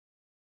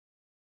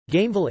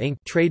Gamevil Inc.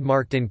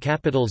 trademarked in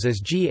capitals as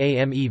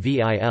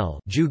GAMEVIL,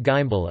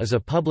 Gamevil is a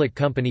public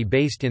company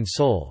based in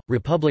Seoul,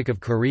 Republic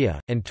of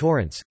Korea, and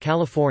Torrance,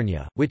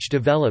 California, which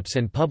develops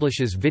and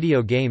publishes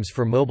video games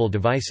for mobile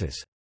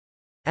devices.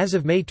 As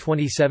of May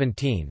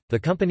 2017, the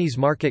company's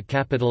market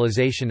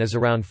capitalization is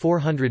around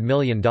 $400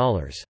 million.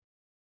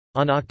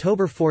 On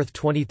October 4,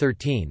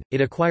 2013,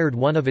 it acquired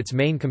one of its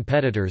main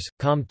competitors,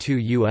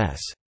 Com2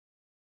 U.S.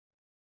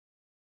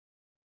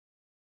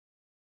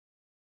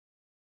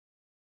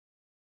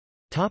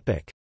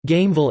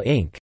 Gamevil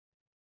Inc.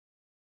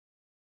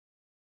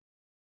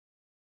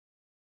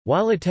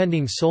 While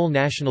attending Seoul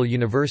National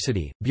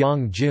University,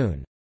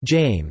 Byung-joon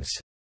James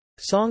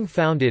Song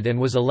founded and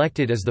was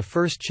elected as the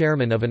first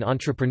chairman of an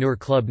entrepreneur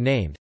club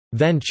named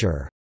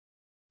Venture.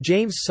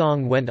 James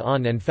Song went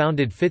on and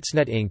founded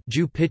Fitsnet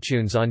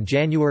Inc. on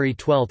January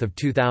 12,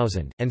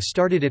 2000, and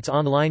started its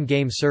online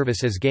game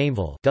service as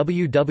Gamevil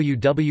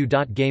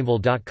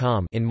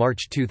www.gamevil.com in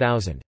March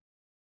 2000.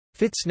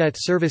 Fitsnet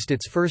serviced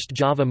its first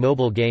Java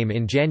mobile game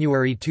in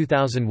January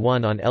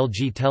 2001 on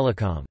LG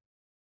Telecom.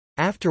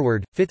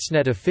 Afterward,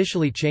 Fitsnet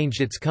officially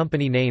changed its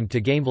company name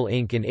to Gamevil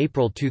Inc. in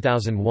April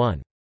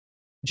 2001.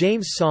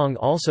 James Song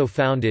also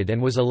founded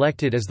and was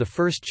elected as the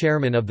first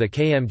chairman of the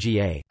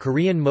KMGA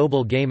Korean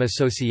Mobile Game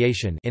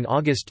Association in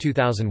August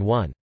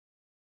 2001.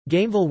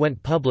 Gamevil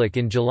went public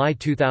in July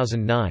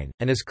 2009,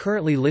 and is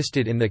currently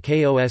listed in the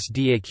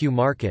KOSDAQ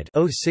market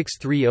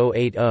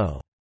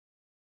 063080.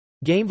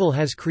 Gamevil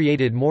has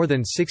created more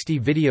than 60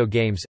 video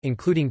games,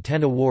 including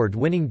 10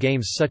 award-winning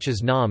games such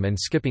as Nom and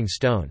Skipping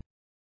Stone.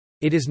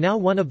 It is now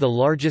one of the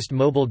largest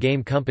mobile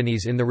game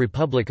companies in the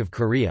Republic of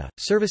Korea,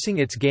 servicing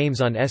its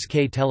games on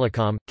SK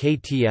Telecom,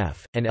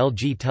 KTF, and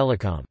LG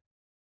Telecom.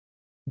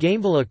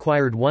 Gamevil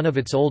acquired one of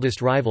its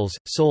oldest rivals,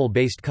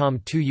 Seoul-based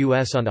Com2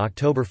 US on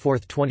October 4,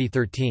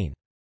 2013.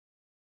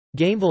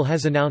 Gamevil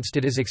has announced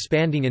it is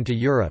expanding into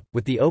Europe,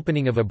 with the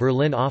opening of a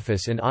Berlin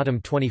office in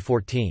autumn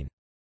 2014.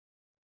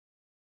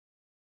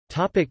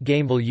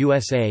 Gamevil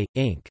USA,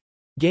 Inc.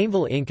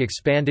 Gamevil Inc.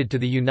 expanded to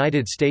the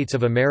United States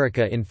of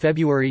America in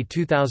February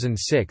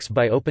 2006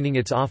 by opening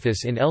its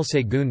office in El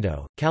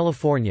Segundo,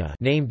 California,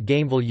 named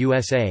Gamevil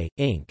USA,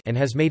 Inc. and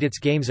has made its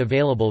games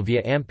available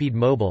via Ampede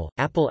Mobile,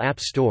 Apple App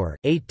Store,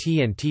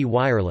 AT&T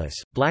Wireless,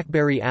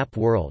 BlackBerry App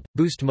World,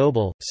 Boost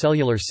Mobile,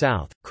 Cellular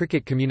South,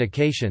 Cricket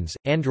Communications,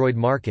 Android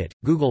Market,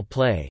 Google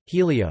Play,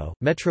 Helio,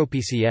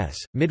 MetroPCS,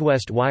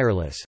 Midwest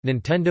Wireless,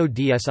 Nintendo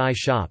DSi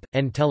Shop,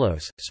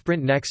 Entelos,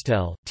 Sprint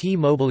Nextel,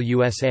 T-Mobile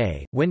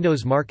USA,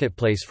 Windows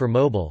Marketplace for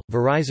mobile,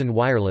 Verizon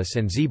Wireless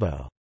and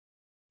Zebo.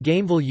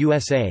 Gamevil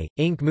USA,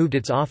 Inc. moved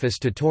its office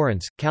to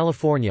Torrance,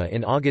 California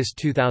in August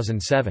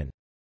 2007.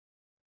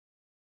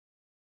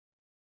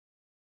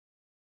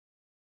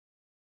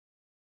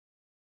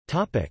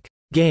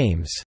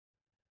 Games.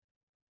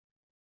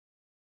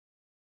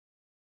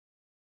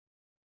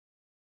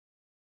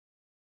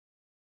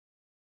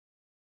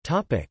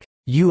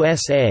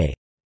 USA.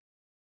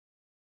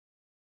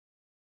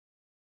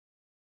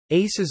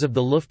 Aces of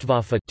the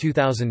Luftwaffe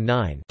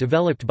 2009,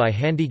 developed by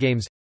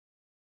HandyGames.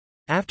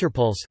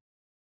 Afterpulse.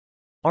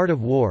 Art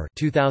of War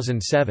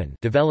 2007,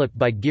 developed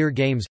by Gear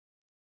Games.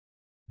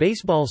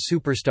 Baseball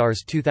Superstars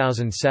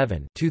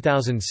 2007.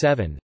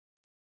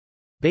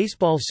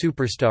 Baseball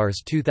Superstars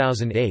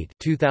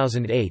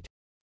 2008.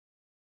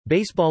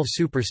 Baseball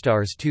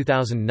Superstars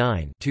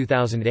 2009.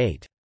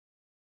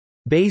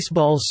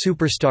 Baseball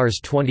Superstars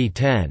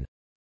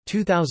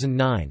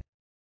 2009.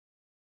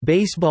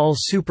 Baseball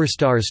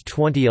Superstars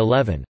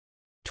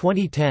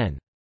 2010.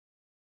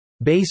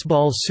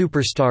 Baseball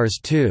Superstars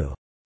 2.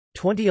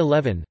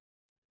 2011.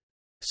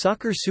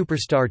 Soccer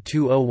Superstar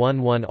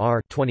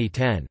 2011R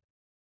 2010.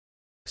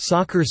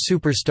 Soccer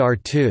Superstar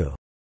 2.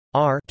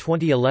 R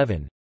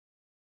 2011.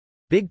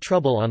 Big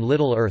Trouble on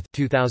Little Earth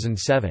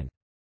 2007.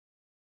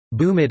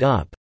 Boom It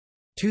Up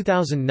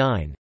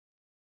 2009.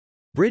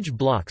 Bridge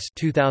Blocks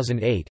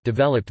 2008,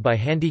 developed by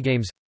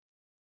HandyGames.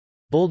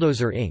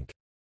 Bulldozer Inc.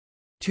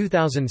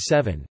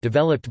 2007,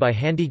 developed by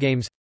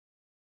HandyGames.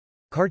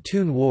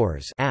 Cartoon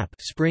Wars app,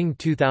 Spring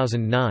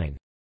 2009.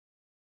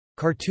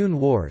 Cartoon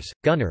Wars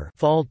Gunner,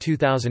 Fall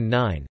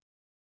 2009.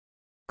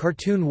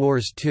 Cartoon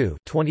Wars 2,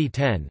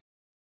 2010.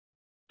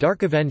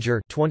 Dark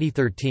Avenger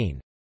 2013.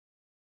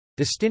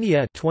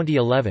 Destinia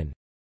 2011.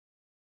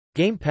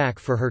 Game Pack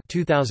for Her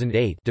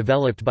 2008,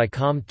 developed by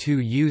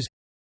Com2 US.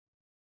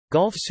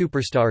 Golf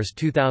Superstars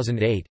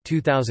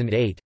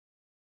 2008.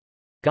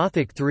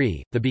 Gothic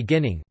 3: The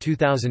Beginning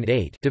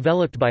 2008,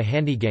 developed by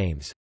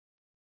HandyGames.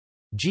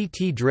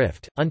 GT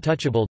Drift: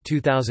 Untouchable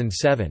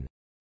 2007.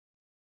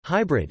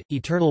 Hybrid: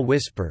 Eternal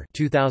Whisper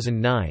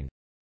 2009.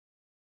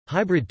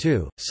 Hybrid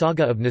 2: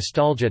 Saga of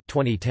Nostalgia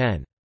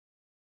 2010.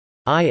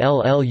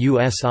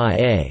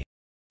 ILLUSIA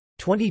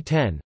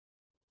 2010.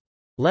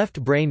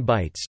 Left Brain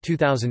Bites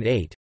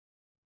 2008.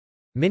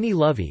 Mini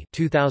Lovey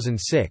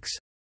 2006.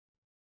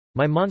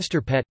 My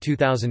Monster Pet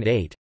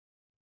 2008.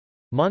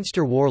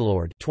 Monster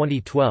Warlord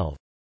 2012.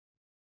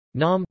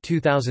 Nom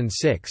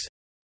 2006.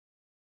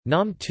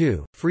 Nom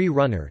 2: Free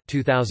Runner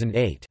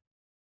 2008.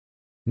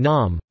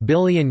 Nom,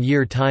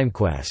 Billion-Year Time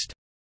Quest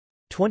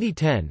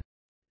 2010.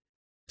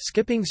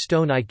 Skipping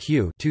Stone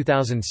IQ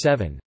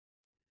 2007.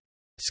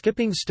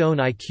 Skipping Stone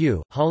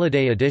IQ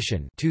Holiday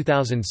Edition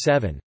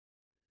 2007.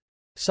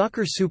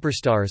 Soccer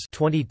Superstars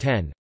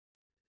 2010.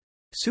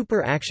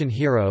 Super Action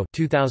Hero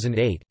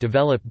 2008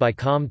 developed by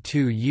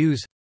Com2Use.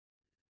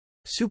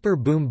 Super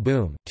Boom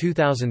Boom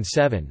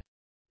 2007.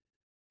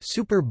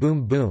 Super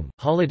Boom Boom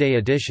Holiday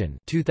Edition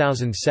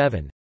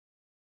 2007.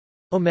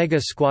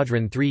 Omega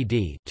Squadron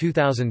 3D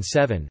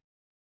 2007.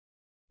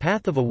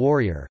 Path of a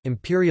Warrior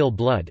Imperial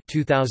Blood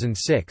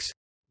 2006.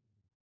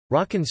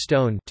 Rockin'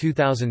 Stone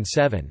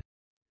 2007.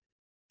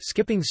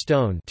 Skipping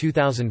Stone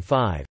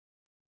 2005.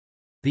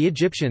 The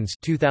Egyptians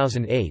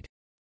 2008.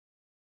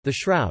 The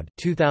Shroud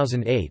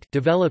 2008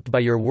 developed by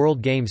Your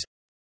World Games.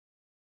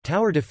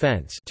 Tower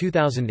Defense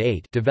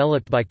 2008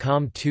 developed by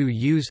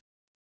Com2Use.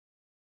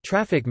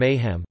 Traffic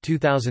Mayhem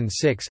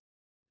 2006.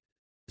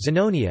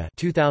 Xenonia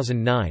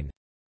 2009.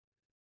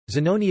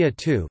 Xenonia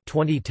 2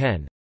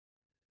 2010.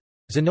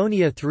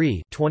 Xenonia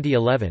 3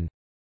 2011.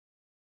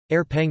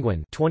 Air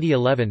Penguin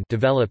 2011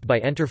 developed by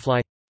Enterfly.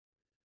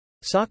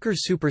 Soccer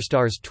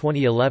Superstars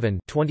 2011.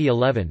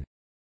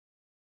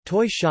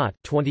 Toy Shot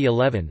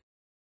 2011.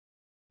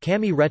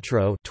 Kami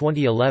Retro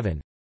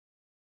 2011.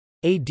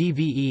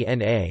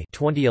 ADVENA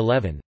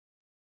 2011.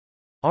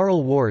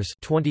 Arl Wars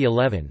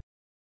 2011.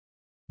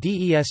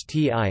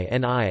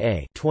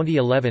 DESTINIA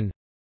 2011.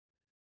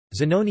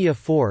 Xenonia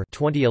 4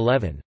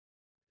 2011.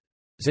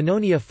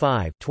 Xenonia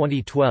 5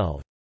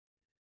 2012.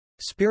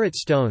 Spirit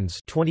Stones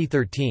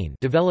 2013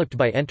 developed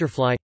by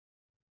Enterfly.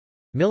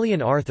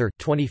 Million Arthur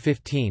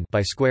 2015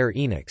 by Square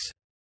Enix.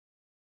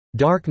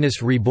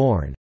 Darkness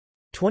Reborn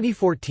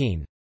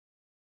 2014.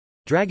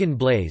 Dragon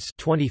Blaze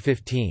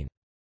 2015.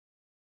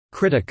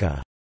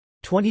 Critica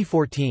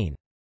 2014.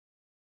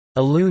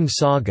 Alune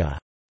Saga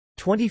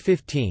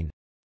 2015.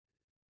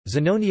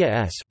 Xenonia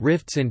S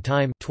Rifts in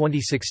Time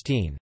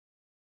 2016.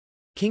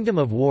 Kingdom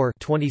of War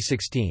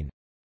 2016.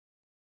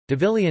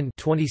 Devilion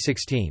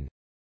 2016.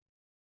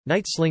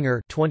 Night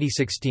Slinger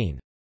 2016.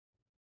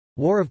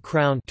 War of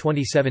Crown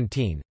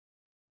 2017.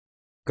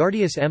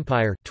 Guardius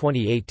Empire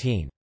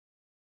 2018.